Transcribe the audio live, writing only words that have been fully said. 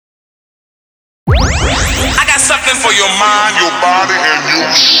healing for your mind, your body, and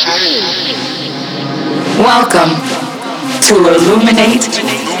your soul. Welcome to ILLUMIN8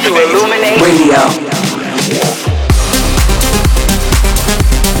 Radio.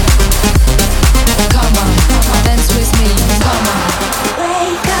 Come on, dance with me. Come on.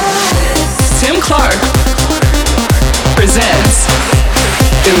 Tim Clark presents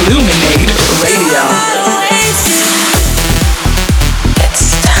ILLUMIN8 Radio.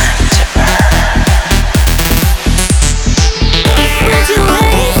 It's time to burn.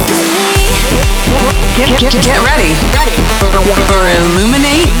 Get ready for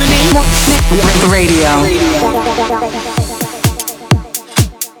ILLUMIN8 Radio.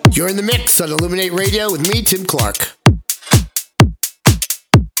 You're in the mix on ILLUMIN8 Radio with me, Tim Clark.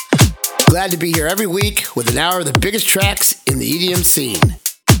 Glad to be here every week with an hour of the biggest tracks in the EDM scene.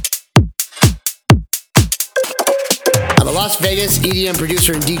 I'm a Las Vegas EDM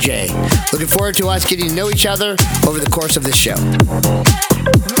producer and DJ. Looking forward to us getting to know each other over the course of this show.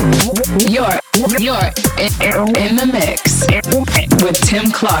 You're in the mix with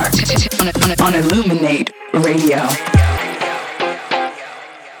Tim Clark on ILLUMIN8 Radio.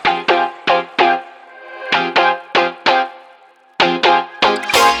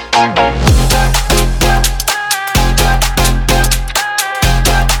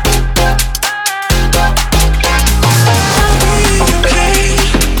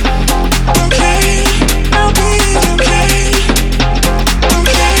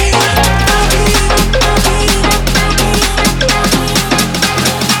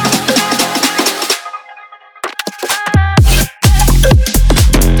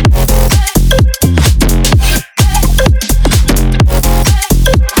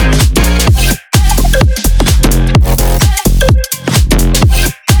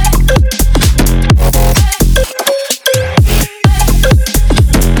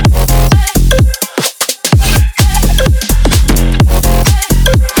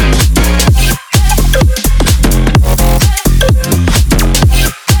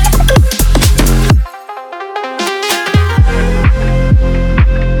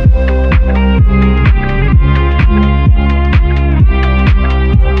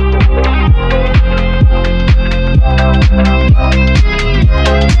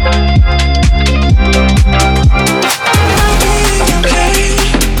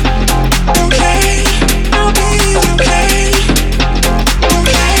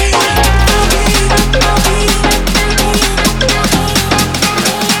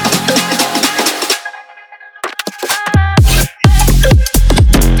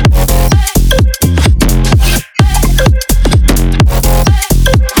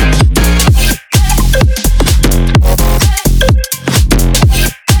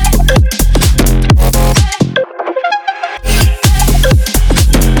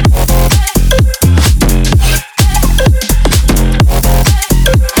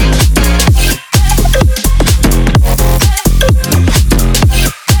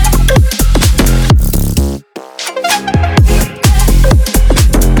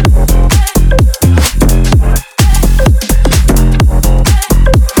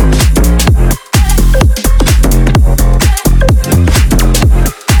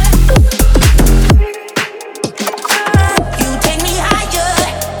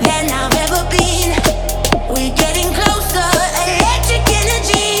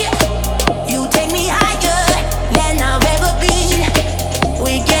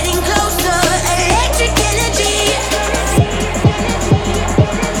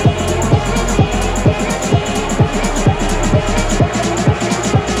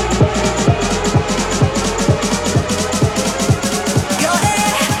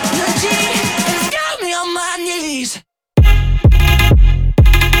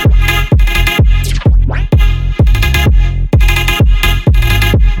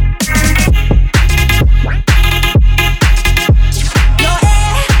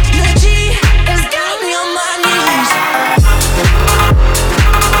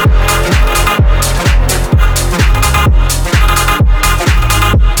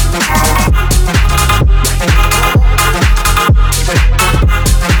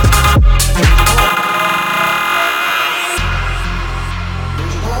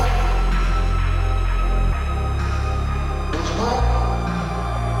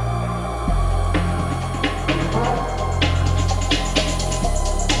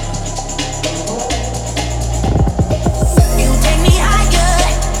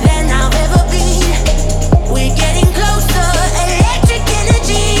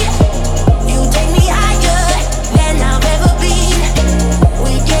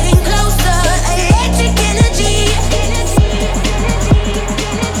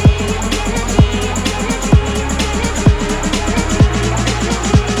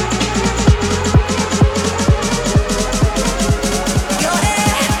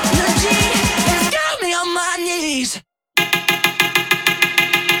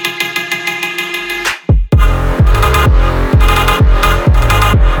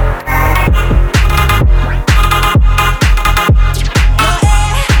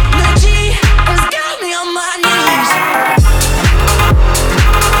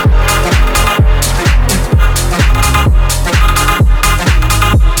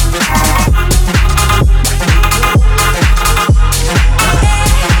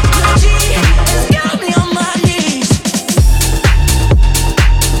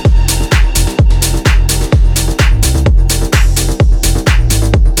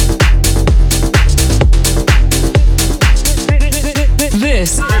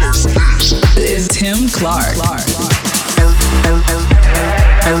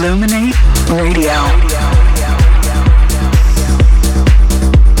 ILLUMIN8 Radio.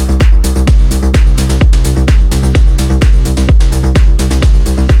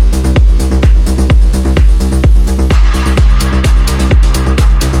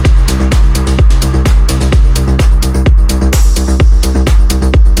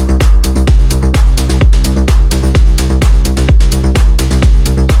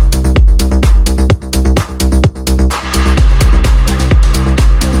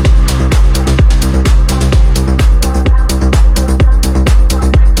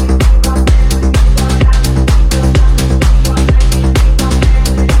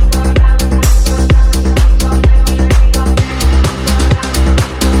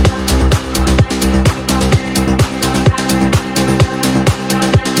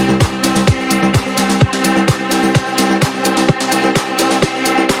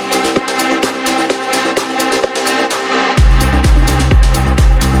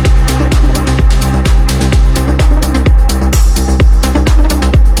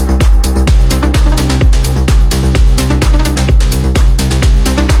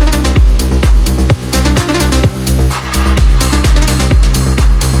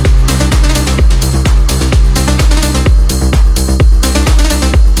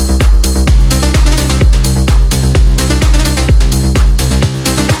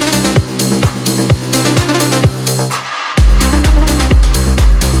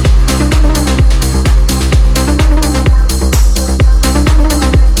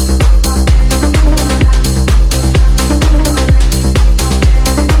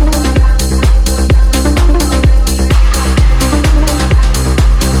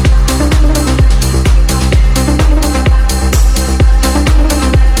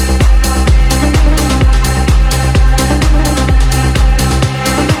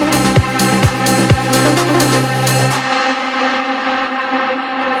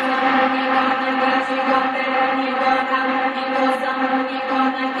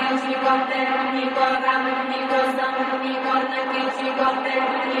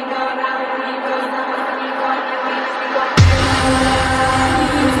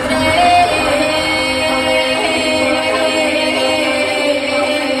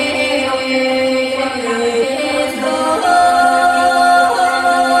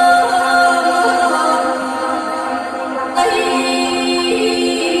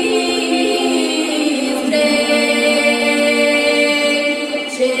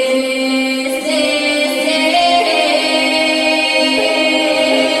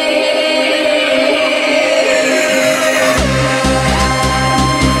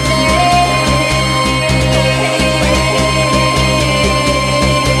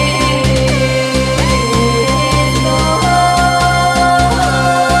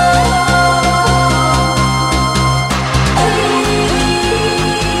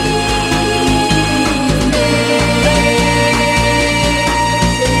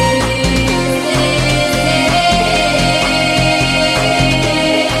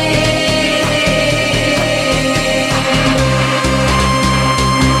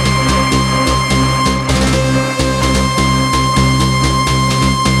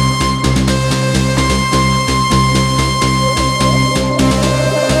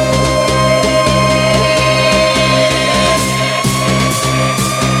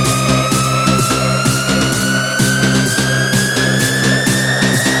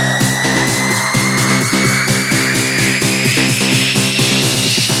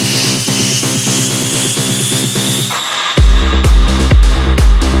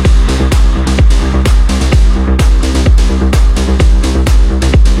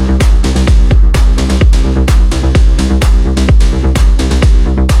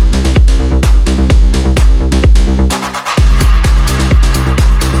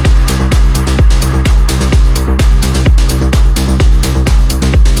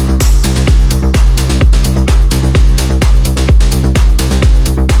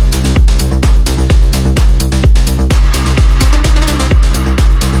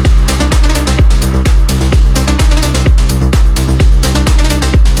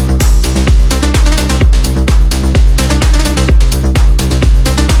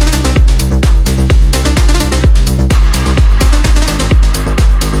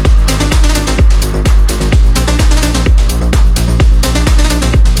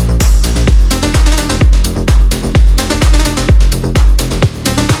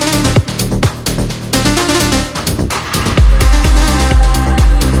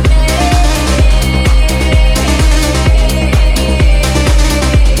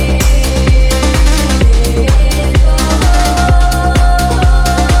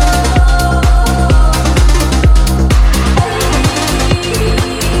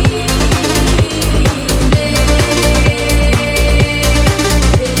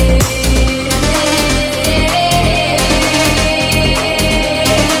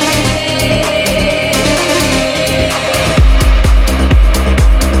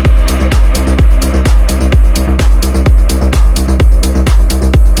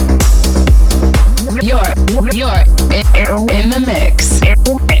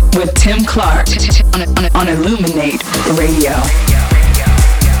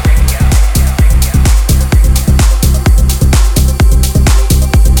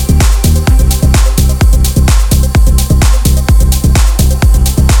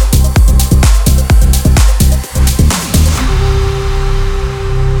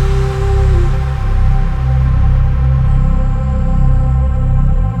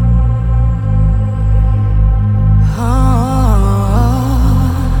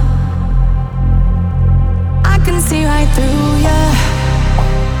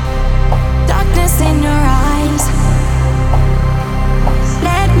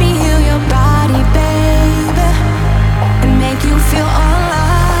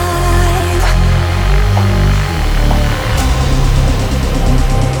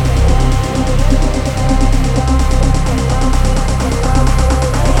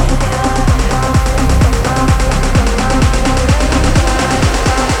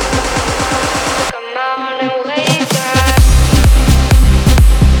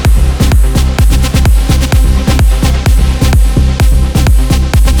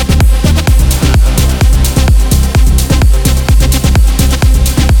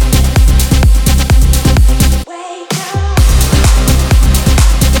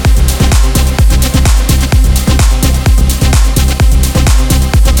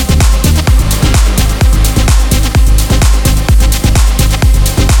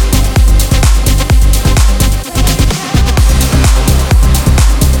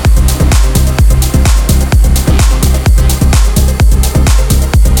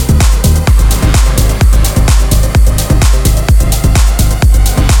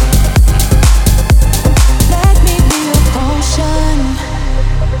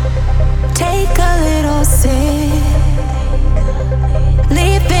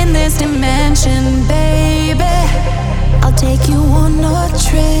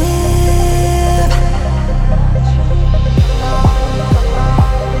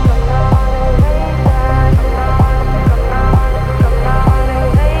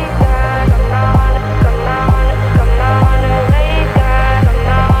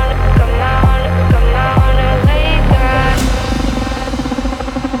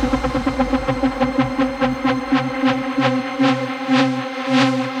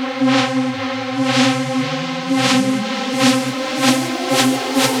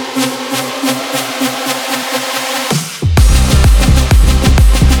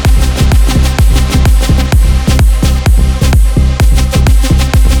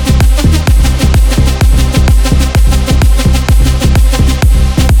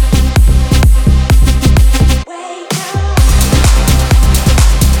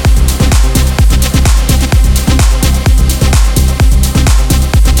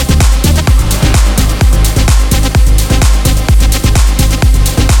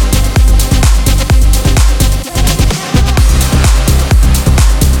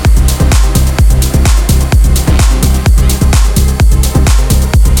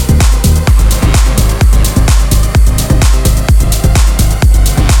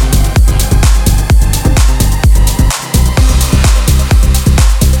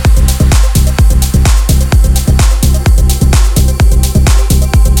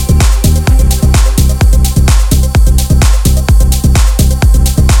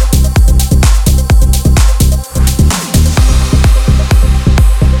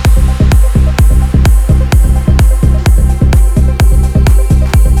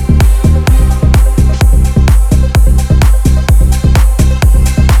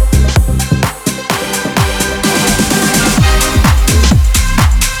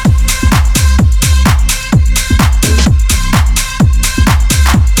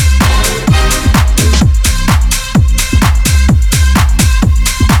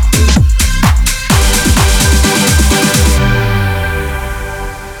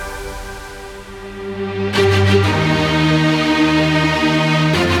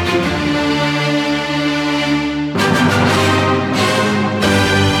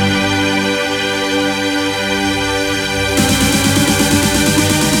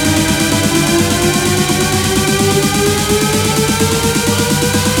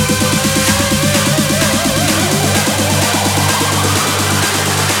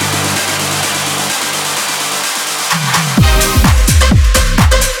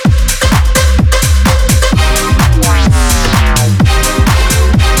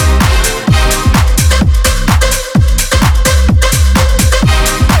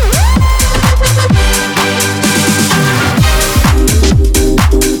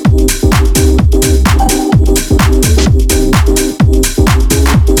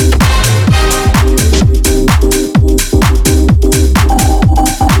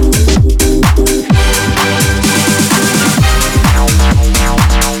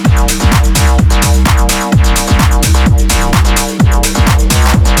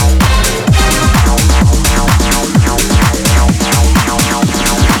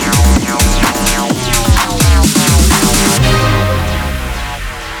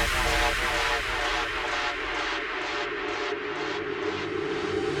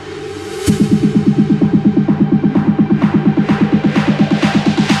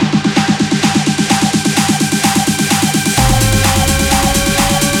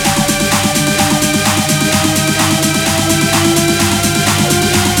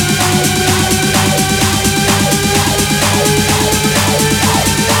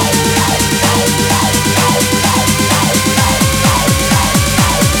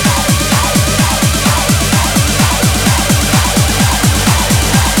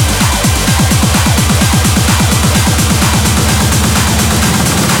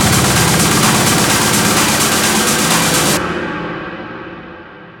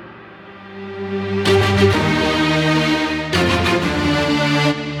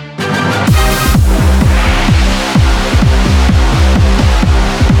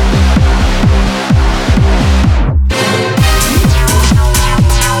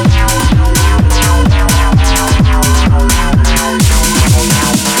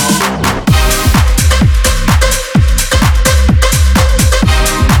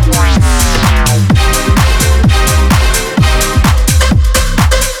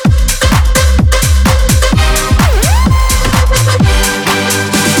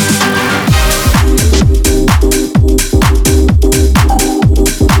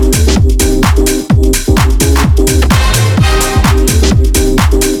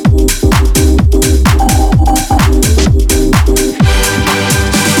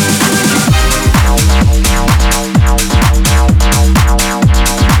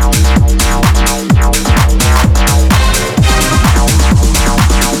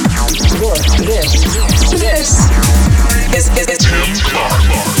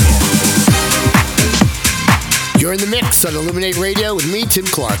 mix on ILLUMIN8 Radio with me, Tim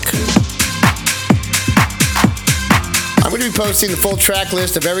Clark. I'm going to be posting the full track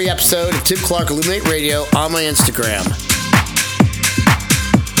list of every episode of Tim Clark ILLUMIN8 Radio on my Instagram.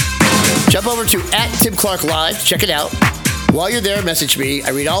 Jump over to @TimClarkLive, check it out. While you're there, message me. I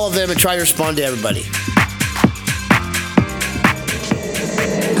read all of them and try to respond to everybody.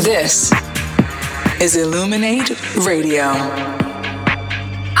 This is ILLUMIN8 Radio.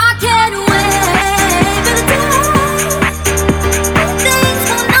 I can't wait for the day things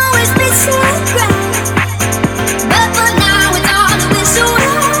won't always be so bright, but for now it's all a wish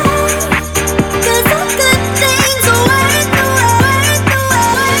away, 'cause the good things are worth the wait,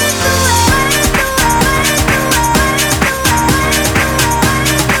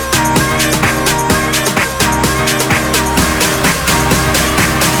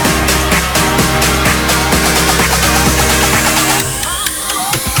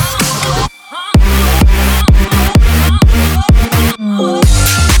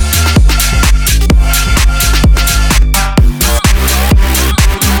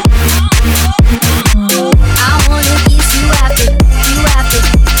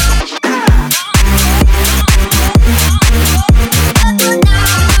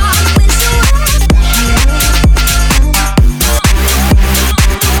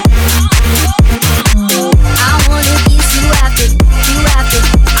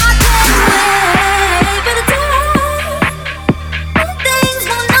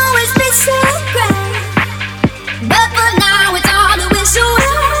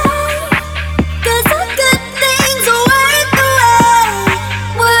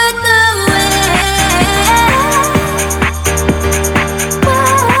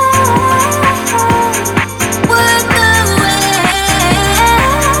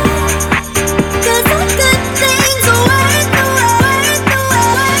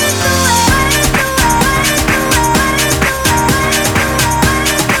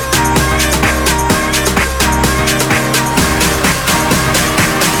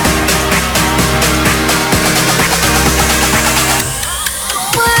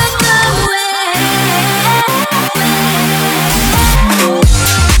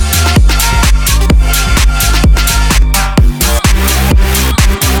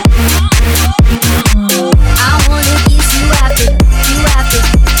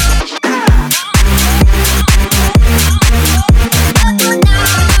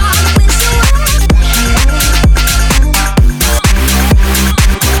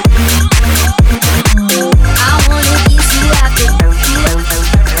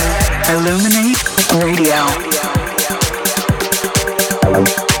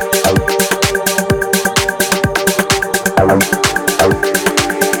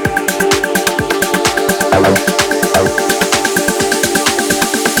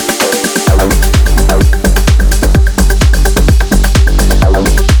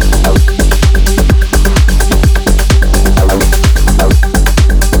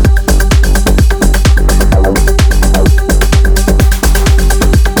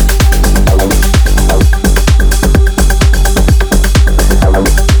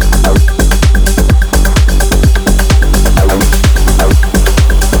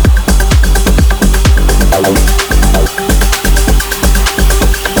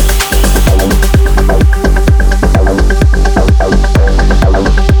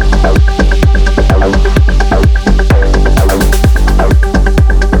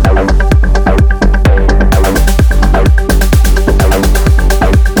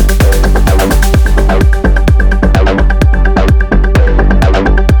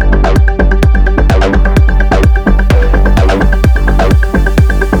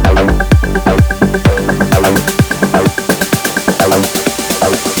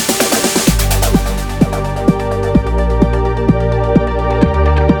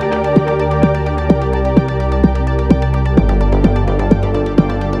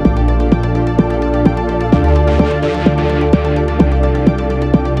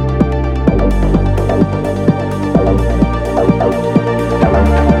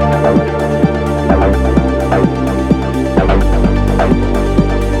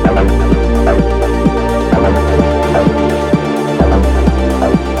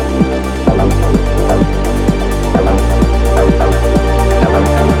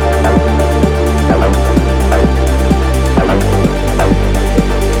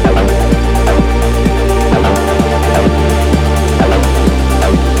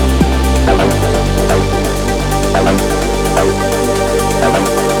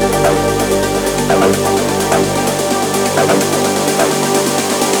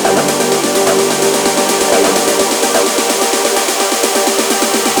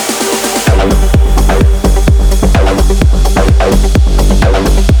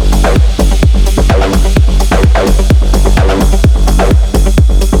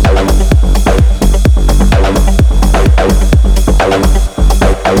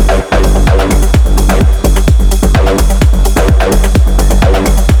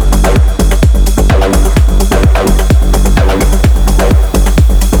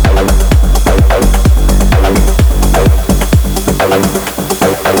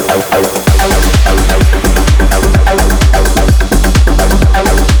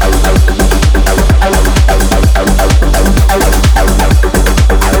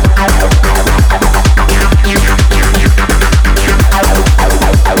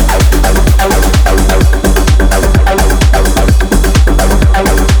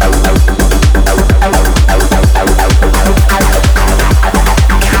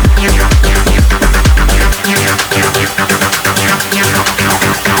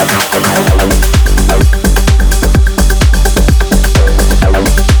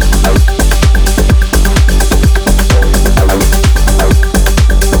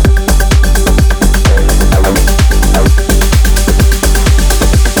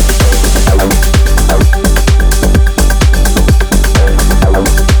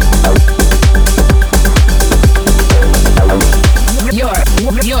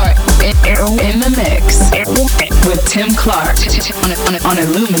 In the mix with Tim Clark on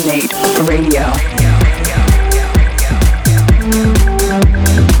ILLUMIN8 Radio.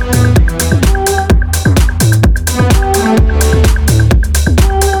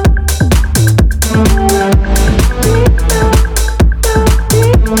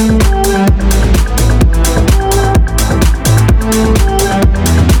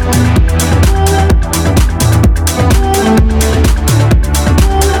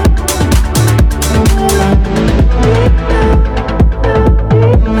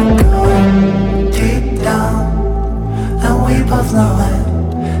 Deep down, and we both know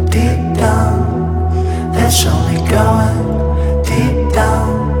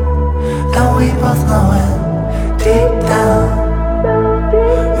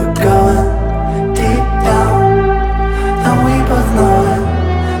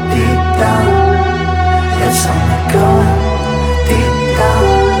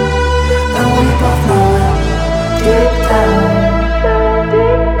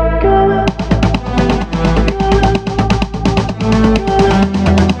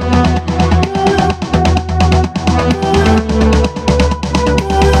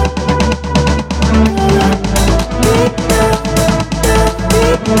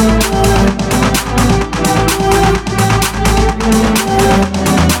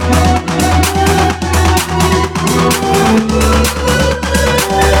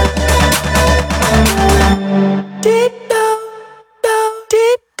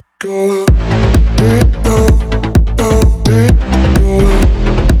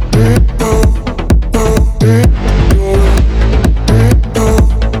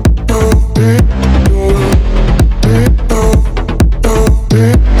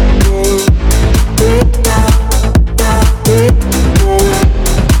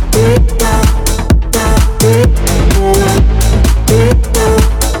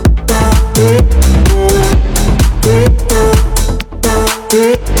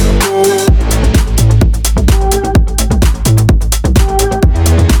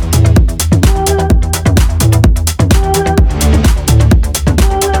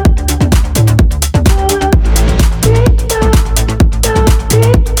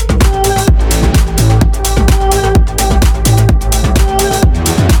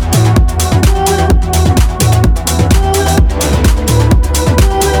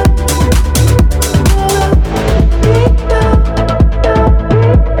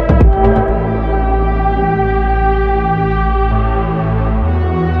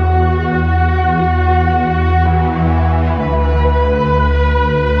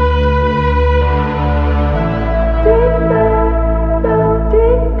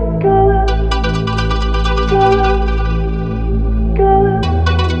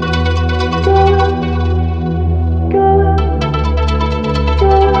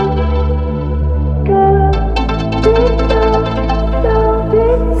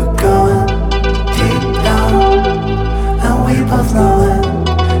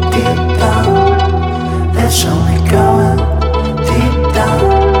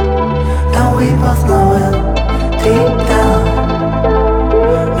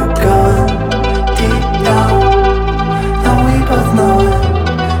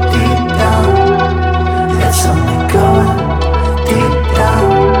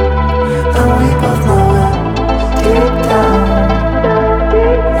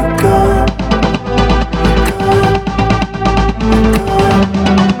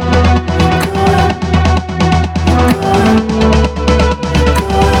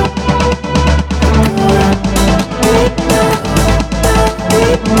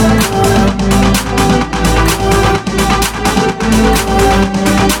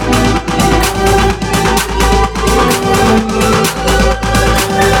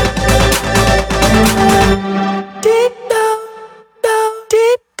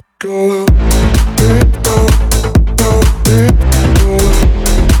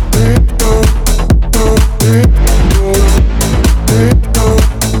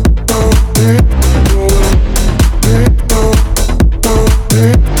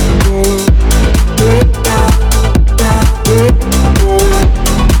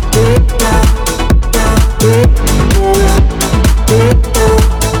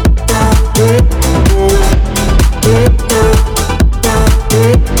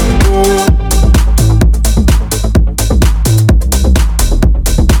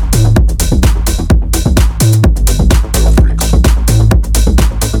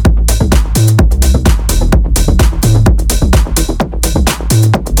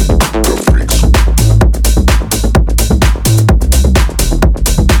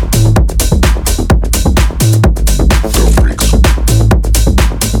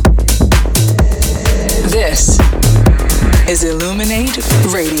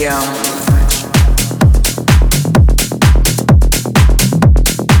ILLUMIN8 Radio.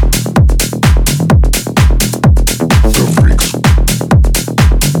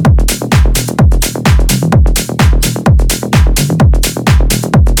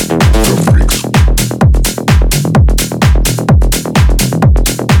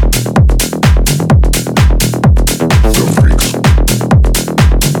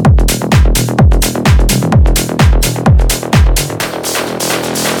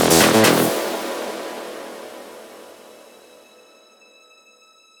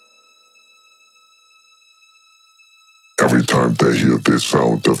 Every time they hear this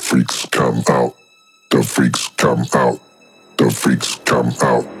sound, the freaks come out. The freaks come out. The freaks come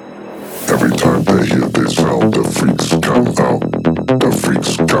out. Every time they hear this sound, the freaks come out. The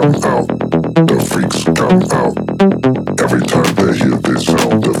freaks come out. The freaks come out. Every time they hear this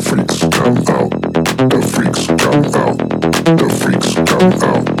sound, the freaks come out. The freaks come out. The freaks come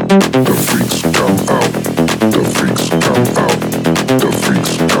out. The freaks come out. The freaks come out. The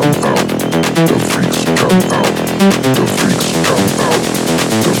freaks come out. The freaks come out. The freaks come out.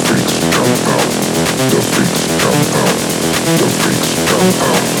 The freaks come out. The freaks come out. The freaks come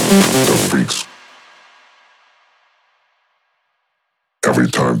out. The freaks. Every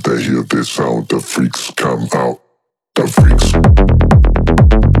time they hear this sound, the freaks come out. The freaks.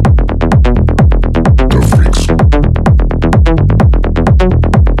 The freaks.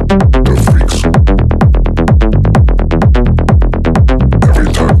 The freaks. Every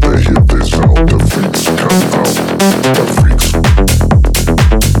time they hear this sound, the freaks come out. The freaks.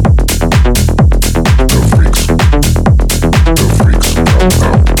 The freaks. The freaks come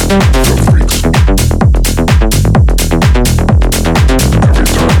out. The freaks. Every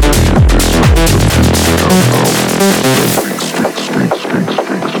time they hear this sound, the freaks come out. The freaks, freaks, freaks, freaks,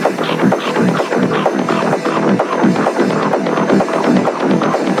 freaks, freaks,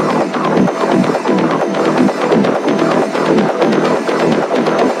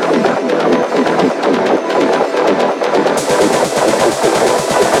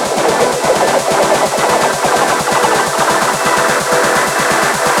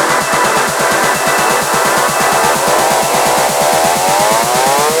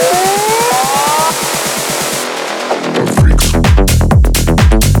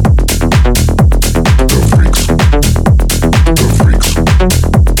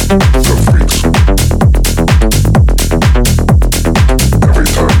 freaks,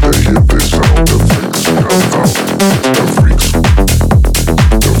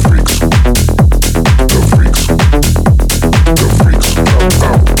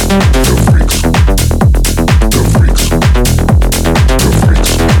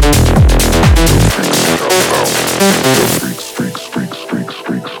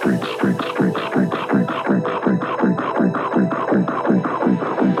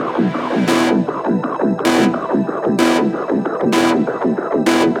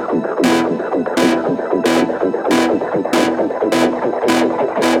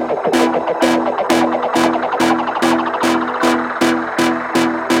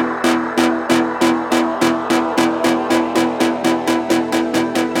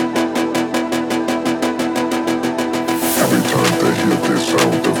 Every time they hear this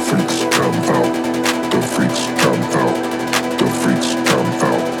sound, the freaks come out. The freaks. The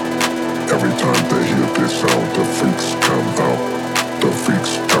freaks.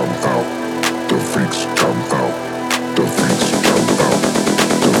 The freaks come out. The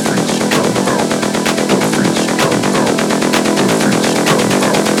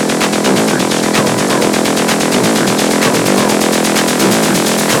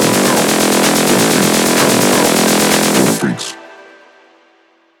freaks. The freaks.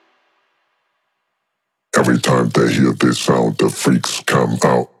 Every time they hear this sound, the freaks come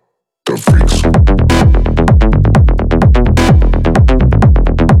out. The freaks. The freaks. The freaks. Every time they hear this sound, the freaks come out.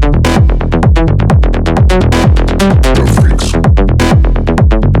 The freaks. The freaks.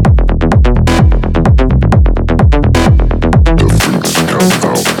 The freaks come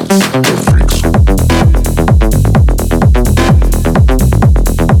out.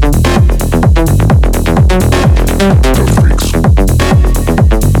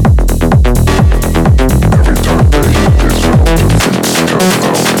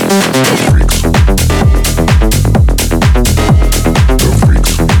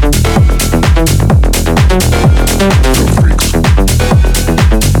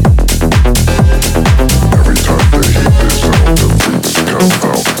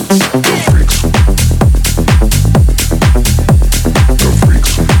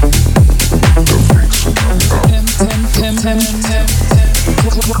 Tim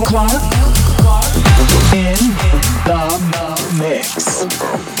Clark. In the mix.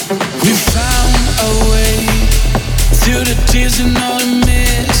 We found a way through the tears and all the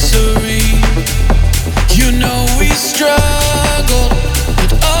misery. You know we struggled,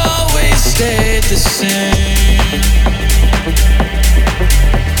 but always stayed the same.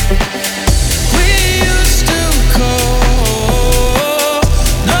 We used to go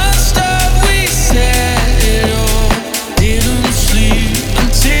non-stop, we said it all. Didn't sleep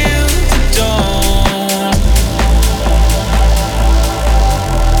until the dawn.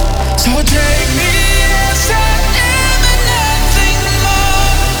 So take me as I am and nothing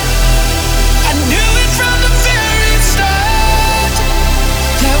more. I knew it from the very start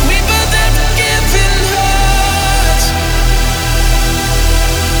that we both had forgiven hearts.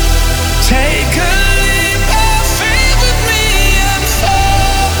 Take a leap of faith with me and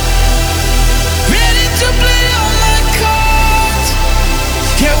fall. Ready to play all my cards.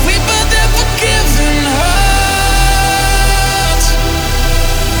 Yeah, we both have forgiven hearts.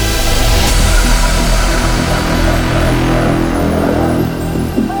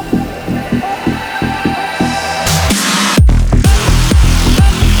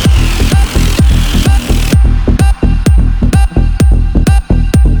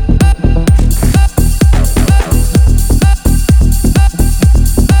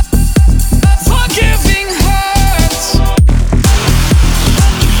 Forgiving hearts.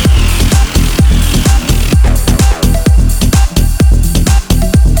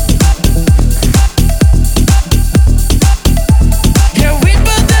 Yeah, we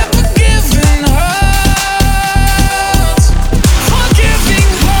both have forgiven hearts.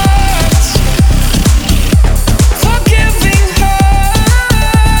 Forgiving hearts. Forgiving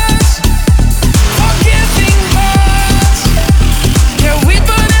hearts. Forgiving hearts. Yeah, we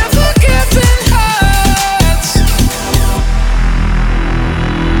both have forgiven hearts.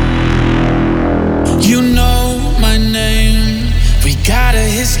 You know my name. We got a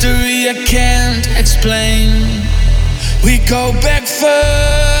history I can't explain. We go back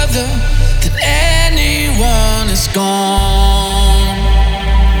further than anyone is gone.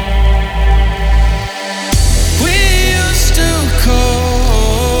 We used to go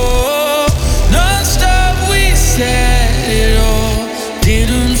non-stop, we said it all.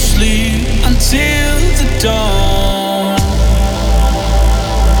 Didn't sleep until the dawn.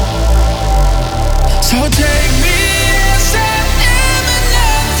 So take me as I am and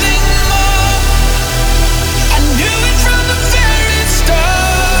nothing more. I knew it from the very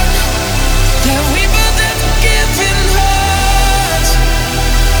start that we both had forgiven hearts.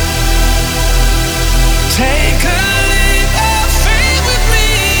 Take a leap of faith with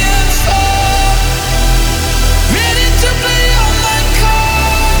me and fall. Ready to play all my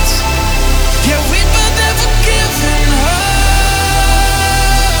cards. Yeah, we both have forgiven hearts.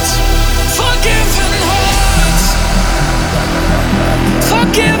 Forgiven hearts.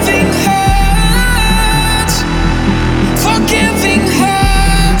 Forgiving hearts. Forgiving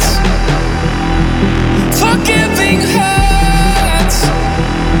hearts. Forgiving hearts. Forgiving hearts.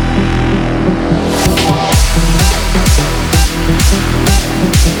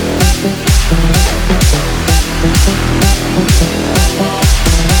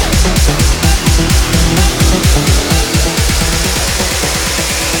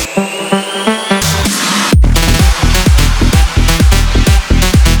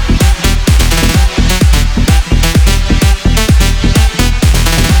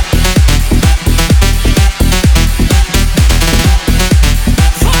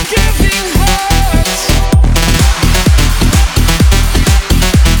 Forgiving hearts.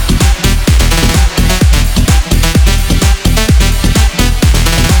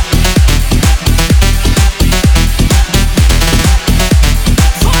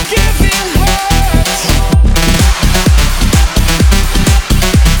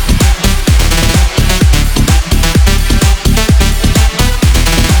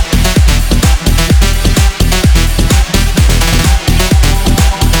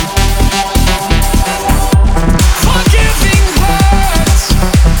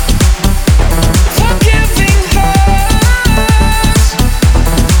 Forgiving hearts. Forgiving hearts.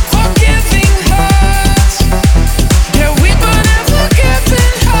 Forgiving hearts. Yeah, we both have forgiven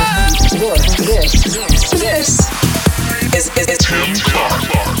hearts. This is Tim Clark.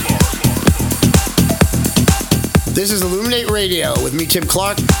 This is ILLUMIN8 Radio with me, Tim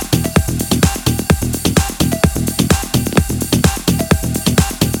Clark.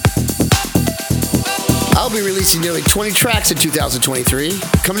 I'll be releasing nearly 20 tracks in 2023.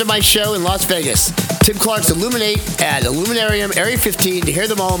 Come to my show in Las Vegas, Tim Clark's ILLUMIN8 at Illuminarium Area 15 to hear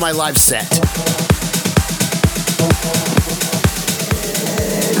them all in my live set.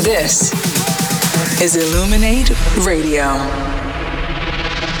 This is ILLUMIN8 Radio.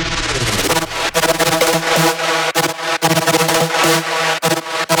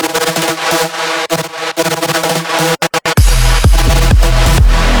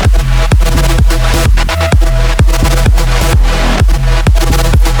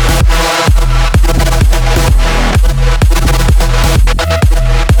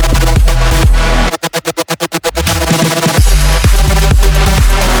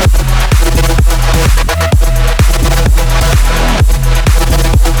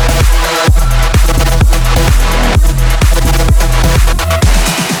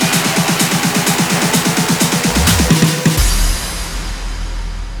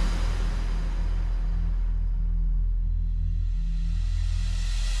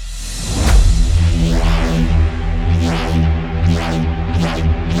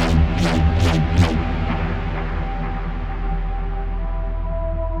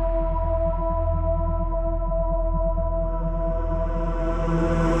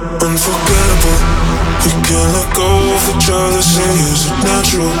 Unforgettable, we can't let go of each other. Say, is it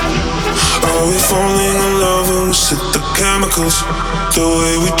natural? Are we falling in love and we set the chemicals? The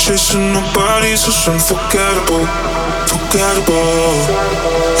way we chasing our bodies is unforgettable, forgettable.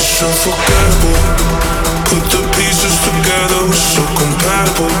 It's unforgettable. Put the pieces together, we're so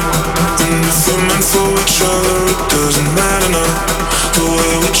compatible. And if we're meant for each other, it doesn't matter now. The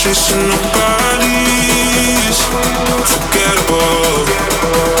way we're chasing our bodies, forgettable.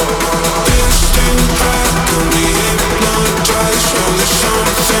 Distant back, got me hypnotized. Only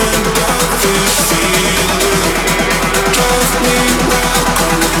something about this feeling. Drive me mad,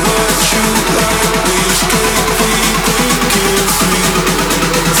 call me what you like. We escape, we breaking free.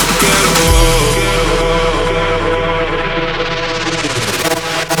 Forgettable.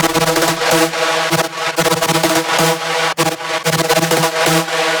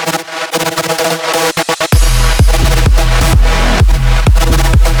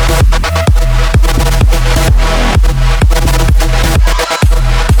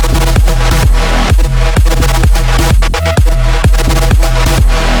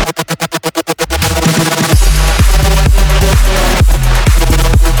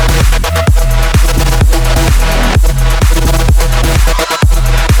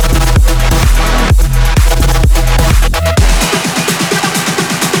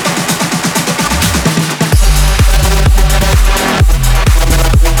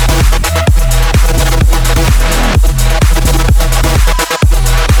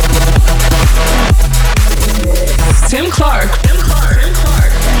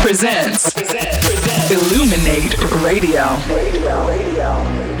 Presents ILLUMIN8 Radio.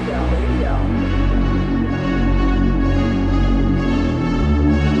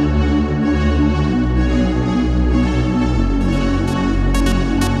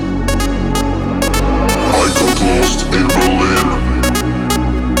 I got lost in Berlin.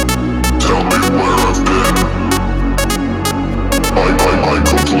 Tell me where I've been. I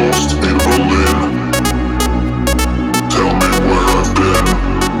got lost in Berlin. Tell me where I've been.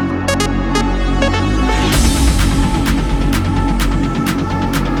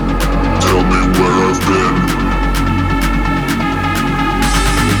 Tell me where I've been.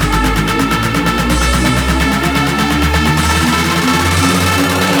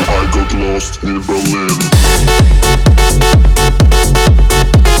 I got lost in Berlin.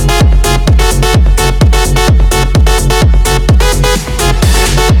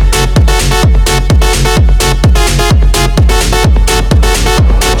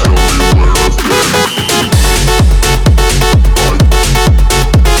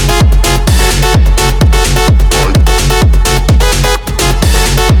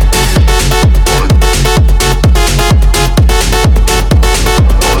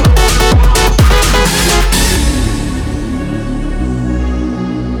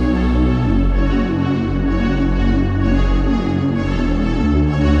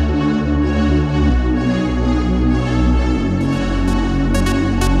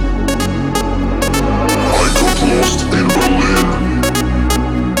 Lost in Berlin.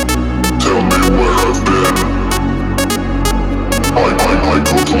 Tell me where I've been.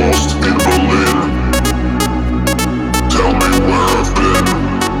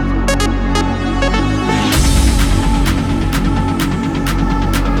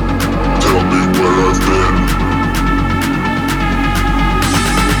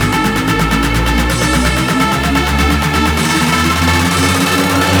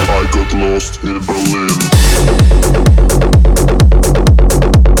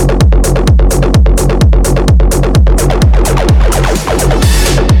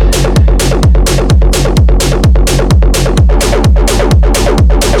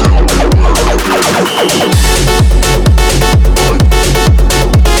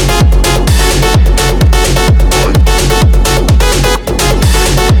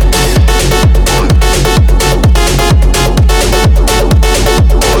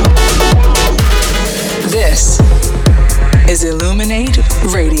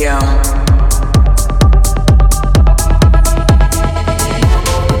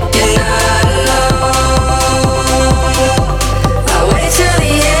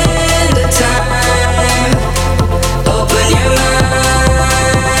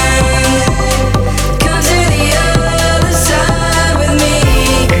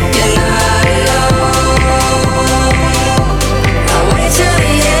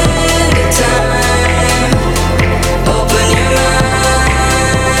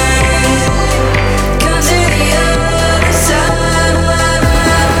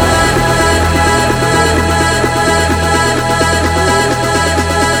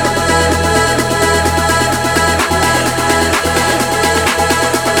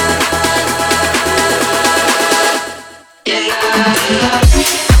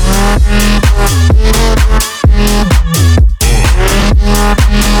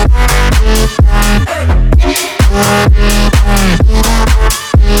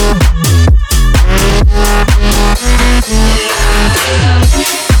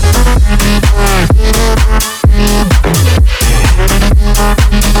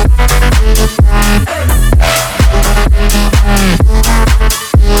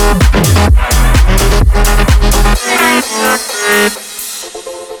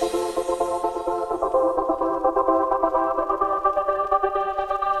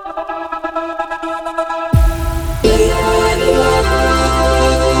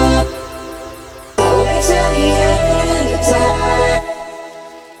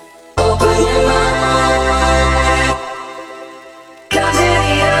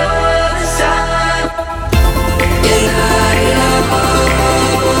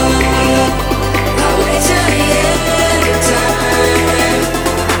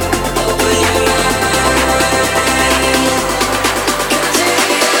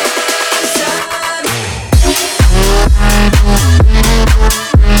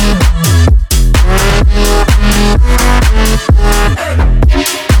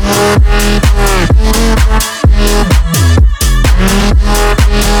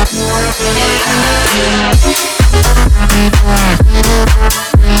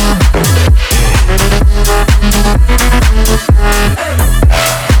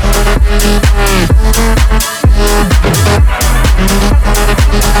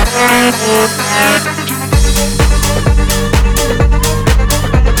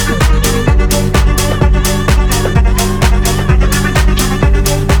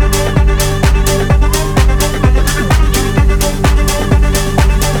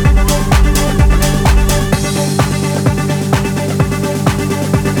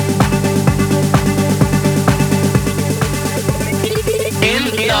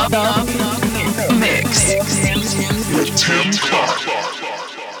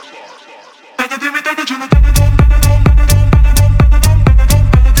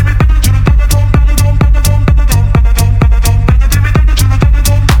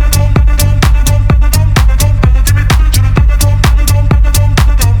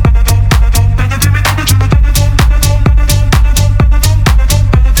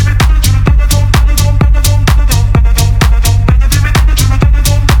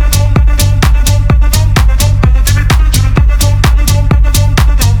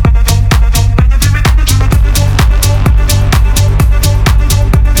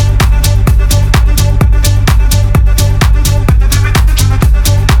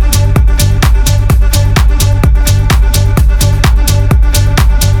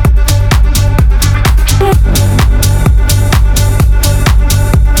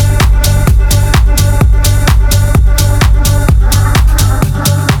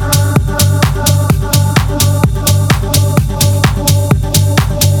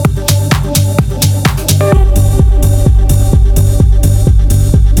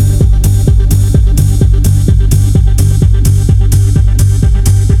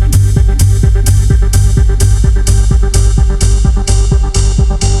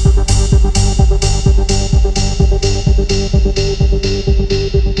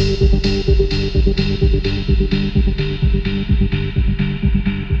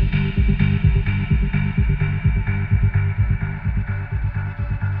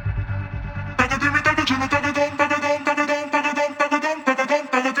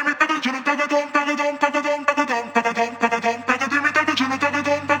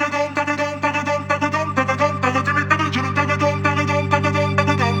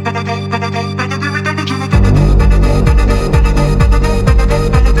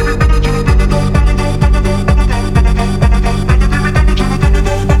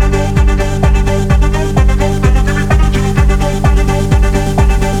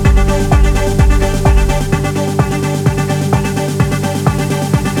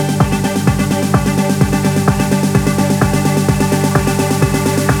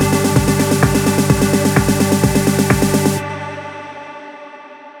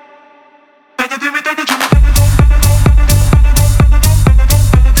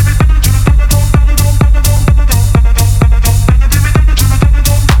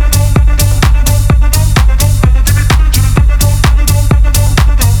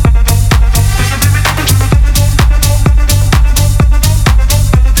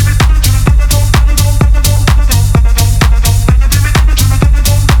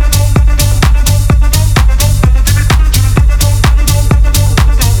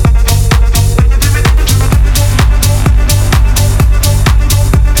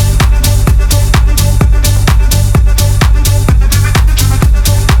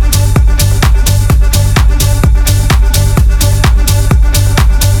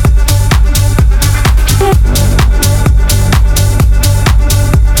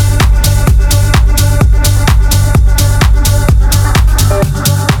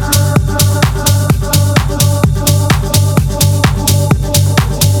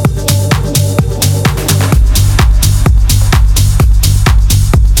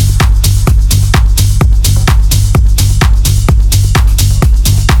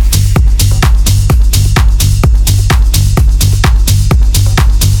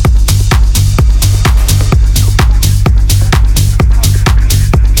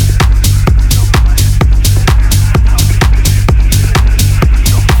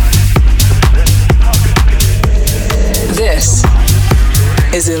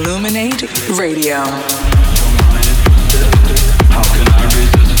 ILLUMIN8 Radio. How can I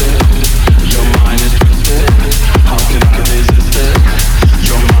resist it? Your mind is twisted. How can I resist it?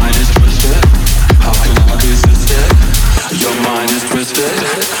 Your mind is twisted. How can I resist it? Your mind is twisted.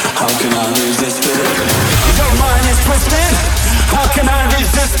 How can I resist it? Your mind is twisted. How can I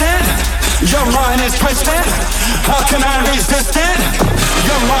resist it? Your mind is twisted. How can I resist it? Your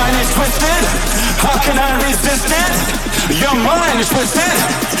mind is twisted. How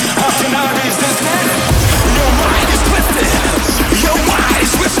can I resist it? Your mind is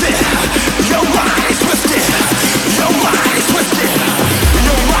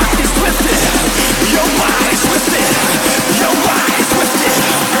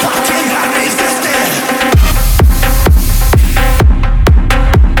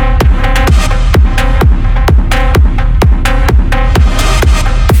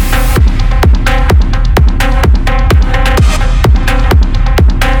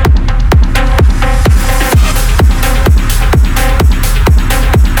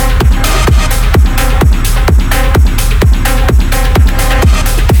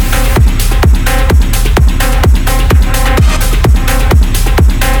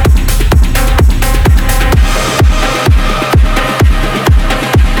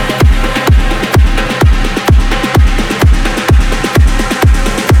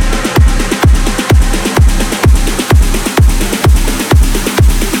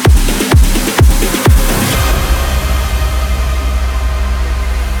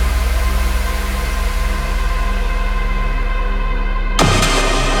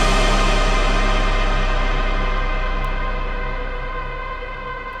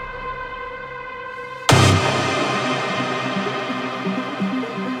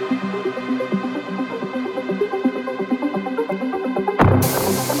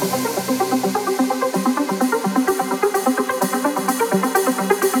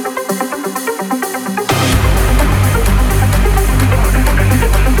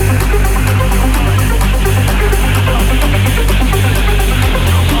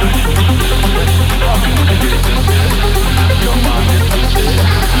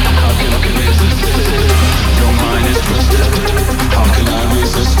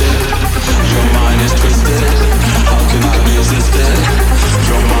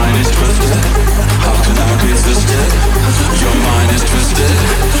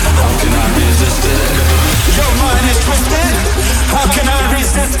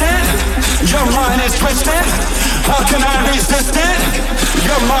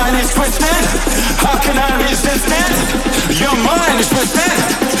twisted. How can I resist it? Your mind is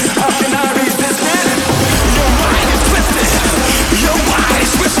twisted. Your mind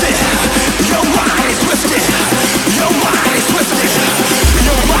is twisted. Your mind is twisted. Your mind is twisted.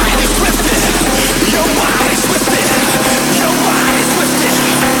 Your mind is twisted. Your mind is twisted. Your mind is twisted.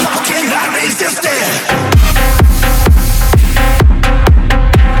 How can I resist it?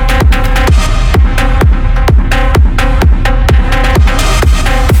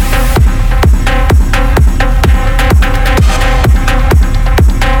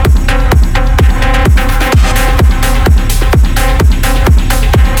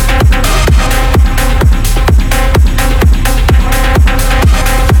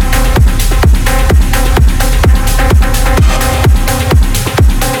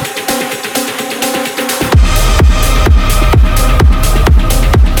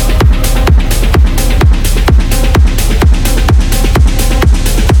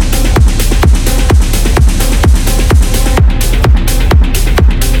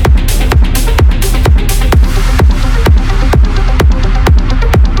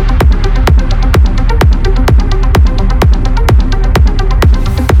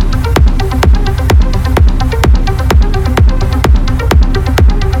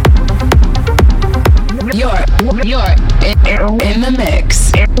 In the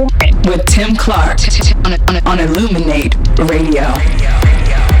mix with Tim Clark on ILLUMIN8 Radio.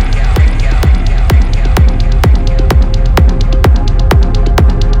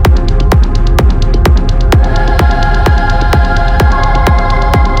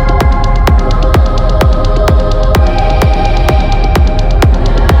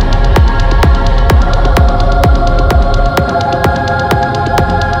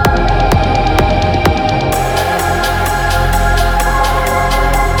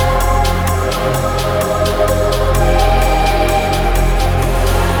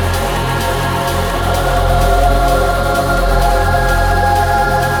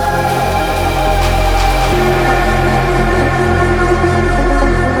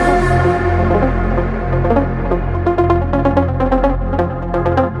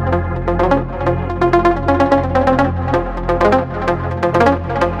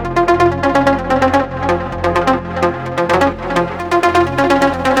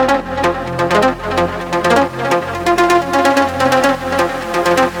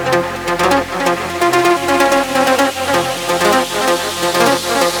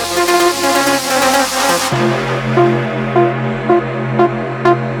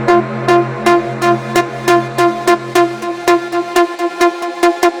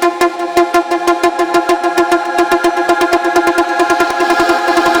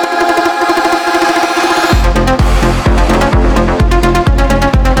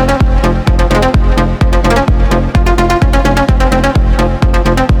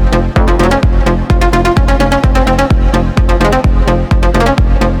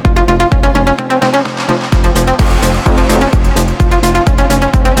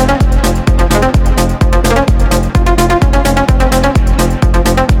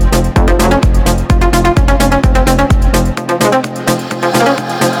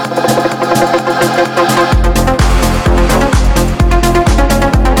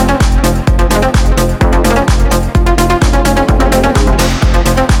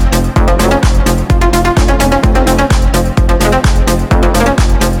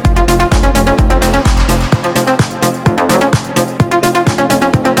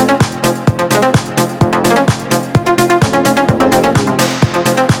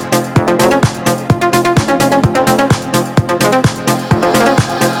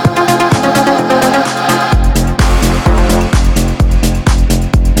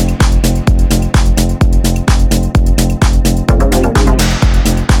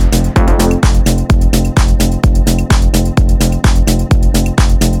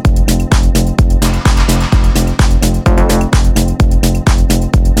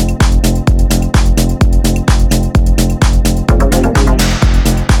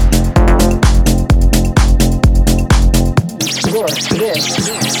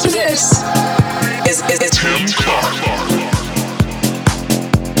 This is Tim Clark.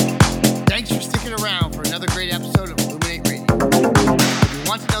 Thanks for sticking around for another great episode of ILLUMIN8 Radio. If you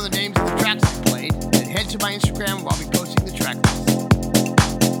want to know the names of the tracks I played, then head to my Instagram where I'll be posting the track list.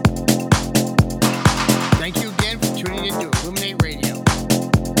 Thank you again for tuning in to ILLUMIN8 Radio.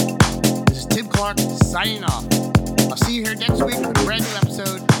 This is Tim Clark signing off. I'll see you here next week with a brand new